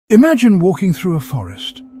Imagine walking through a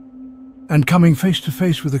forest and coming face to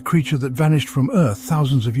face with a creature that vanished from Earth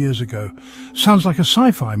thousands of years ago. Sounds like a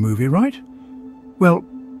sci-fi movie, right? Well,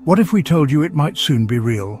 what if we told you it might soon be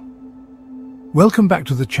real? Welcome back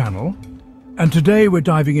to the channel, and today we're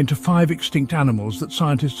diving into 5 extinct animals that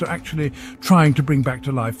scientists are actually trying to bring back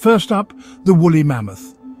to life. First up, the woolly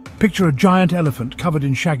mammoth. Picture a giant elephant covered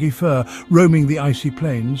in shaggy fur roaming the icy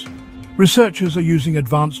plains. Researchers are using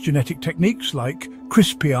advanced genetic techniques like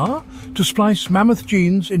CRISPR to splice mammoth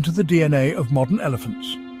genes into the DNA of modern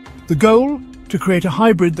elephants. The goal? To create a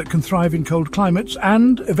hybrid that can thrive in cold climates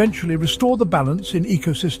and eventually restore the balance in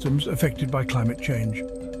ecosystems affected by climate change.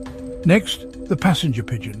 Next, the passenger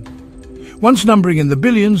pigeon. Once numbering in the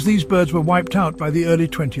billions, these birds were wiped out by the early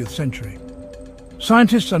 20th century.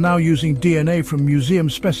 Scientists are now using DNA from museum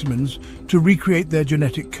specimens to recreate their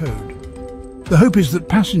genetic code. The hope is that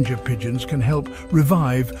passenger pigeons can help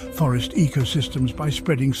revive forest ecosystems by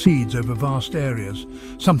spreading seeds over vast areas,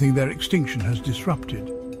 something their extinction has disrupted.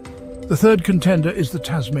 The third contender is the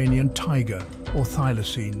Tasmanian tiger, or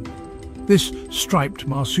thylacine. This striped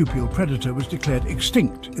marsupial predator was declared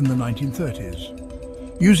extinct in the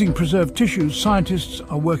 1930s. Using preserved tissues, scientists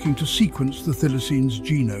are working to sequence the thylacine's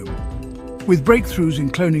genome. With breakthroughs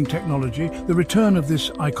in cloning technology, the return of this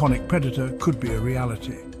iconic predator could be a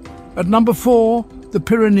reality. At number 4, the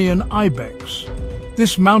Pyrenean ibex.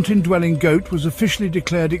 This mountain-dwelling goat was officially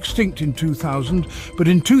declared extinct in 2000, but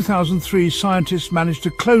in 2003 scientists managed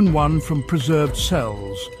to clone one from preserved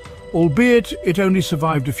cells, albeit it only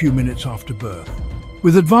survived a few minutes after birth.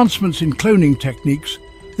 With advancements in cloning techniques,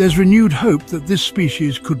 there's renewed hope that this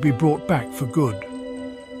species could be brought back for good.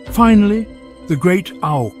 Finally, the great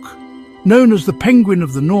auk. Known as the penguin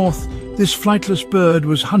of the north, this flightless bird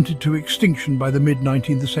was hunted to extinction by the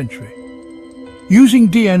mid-19th century.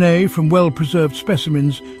 Using DNA from well-preserved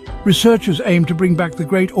specimens, researchers aim to bring back the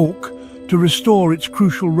great auk to restore its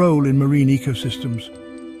crucial role in marine ecosystems.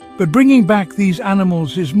 But bringing back these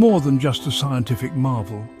animals is more than just a scientific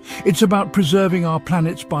marvel. It's about preserving our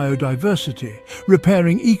planet's biodiversity,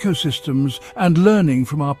 repairing ecosystems, and learning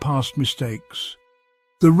from our past mistakes.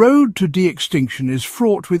 The road to de-extinction is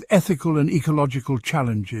fraught with ethical and ecological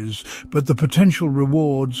challenges, but the potential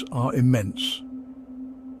rewards are immense.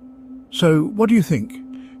 So, what do you think?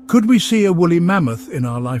 Could we see a woolly mammoth in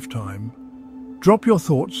our lifetime? Drop your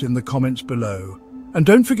thoughts in the comments below. And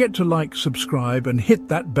don't forget to like, subscribe, and hit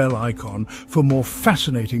that bell icon for more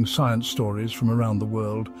fascinating science stories from around the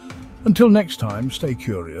world. Until next time, stay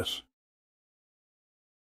curious.